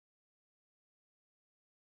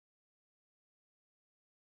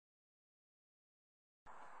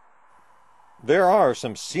There are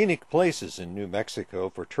some scenic places in New Mexico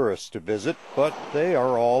for tourists to visit, but they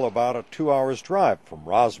are all about a 2 hour drive from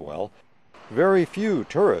Roswell. Very few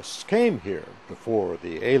tourists came here before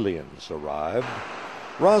the aliens arrived.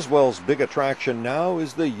 Roswell's big attraction now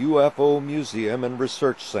is the UFO Museum and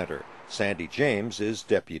Research Center. Sandy James is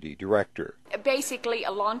deputy director. Basically,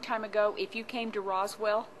 a long time ago, if you came to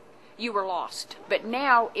Roswell, you were lost. But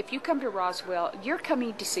now, if you come to Roswell, you're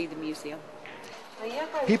coming to see the museum.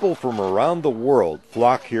 People from around the world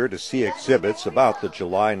flock here to see exhibits about the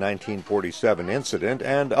July 1947 incident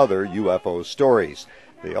and other UFO stories.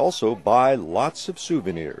 They also buy lots of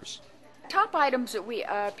souvenirs. Top items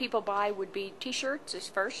that people buy would be T-shirts is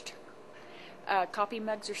first, coffee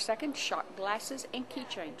mugs are second, shot glasses, and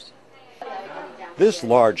keychains. This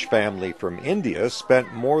large family from India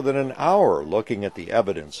spent more than an hour looking at the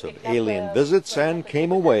evidence of alien visits and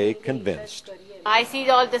came away convinced. I see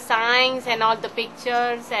all the signs and all the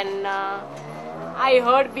pictures, and I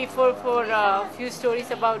heard before for a few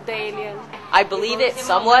stories about the alien. I believe it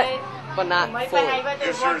somewhat, but not fully.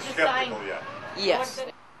 You're sort of skeptical yet? Yes.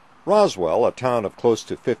 Roswell, a town of close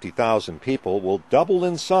to 50,000 people, will double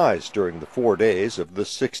in size during the 4 days of the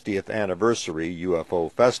 60th anniversary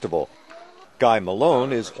UFO festival. Guy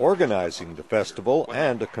Malone is organizing the festival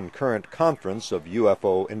and a concurrent conference of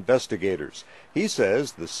UFO investigators. He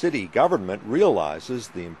says the city government realizes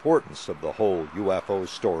the importance of the whole UFO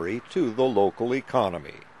story to the local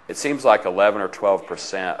economy. It seems like 11 or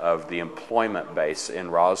 12% of the employment base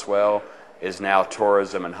in Roswell is now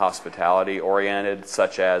tourism and hospitality oriented,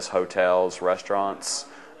 such as hotels, restaurants,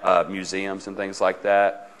 museums, and things like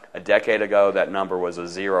that. A decade ago, that number was a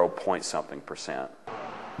 0-point-something%.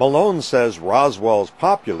 Malone says Roswell's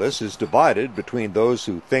populace is divided between those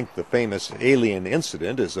who think the famous alien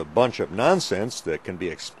incident is a bunch of nonsense that can be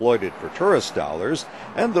exploited for tourist dollars,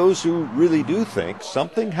 and those who really do think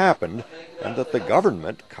something happened and that the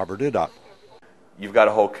government covered it up. You've got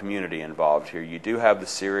a whole community involved here. You do have the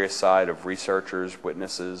serious side of researchers,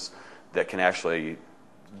 witnesses that can actually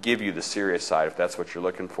give you the serious side if that's what you're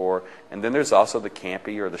looking for. And then there's also the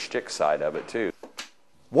campy or the shtick side of it too.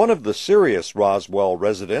 One of the serious Roswell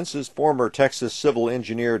residents is former Texas civil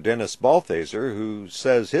engineer Dennis Balthaser, who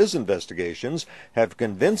says his investigations have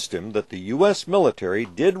convinced him that the U.S. military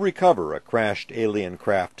did recover a crashed alien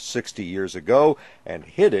craft 60 years ago and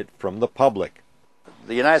hid it from the public.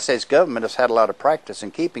 The United States government has had a lot of practice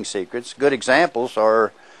in keeping secrets. Good examples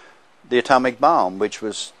are the atomic bomb, which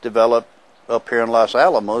was developed up here in Los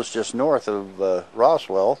Alamos, just north of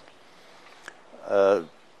Roswell.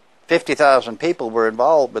 50,000 people were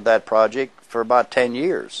involved with that project for about 10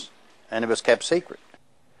 years, and it was kept secret.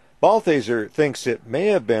 Balthaser thinks it may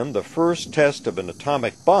have been the first test of an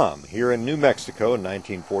atomic bomb here in New Mexico in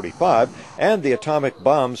 1945, and the atomic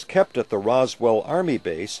bombs kept at the Roswell Army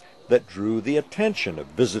base that drew the attention of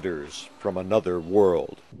visitors from another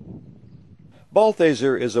world.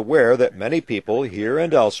 Balthaser is aware that many people here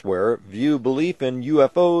and elsewhere view belief in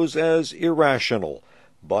UFOs as irrational,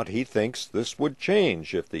 but he thinks this would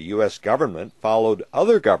change if the U.S. government followed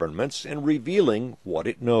other governments in revealing what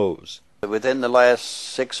it knows. Within the last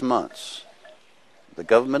 6 months, the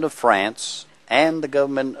government of France and the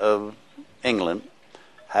government of England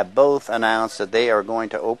have both announced that they are going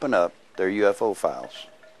to open up their UFO files.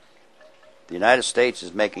 The United States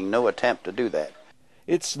is making no attempt to do that.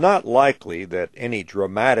 It's not likely that any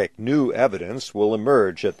dramatic new evidence will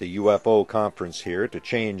emerge at the UFO conference here to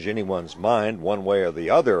change anyone's mind one way or the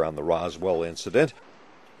other on the Roswell incident,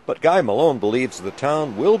 but Guy Malone believes the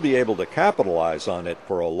town will be able to capitalize on it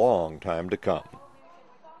for a long time to come.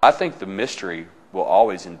 I think the mystery will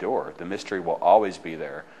always endure. The mystery will always be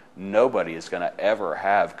there. Nobody is going to ever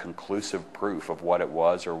have conclusive proof of what it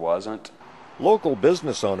was or wasn't. Local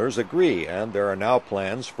business owners agree, and there are now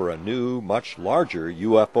plans for a new, much larger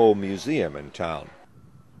UFO museum in town.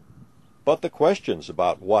 But the questions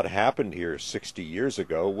about what happened here 60 years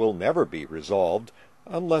ago will never be resolved,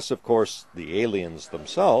 unless, of course, the aliens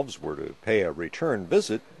themselves were to pay a return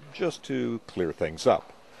visit just to clear things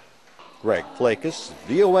up. Greg Flakus,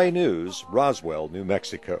 VOA News, Roswell, New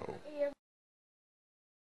Mexico.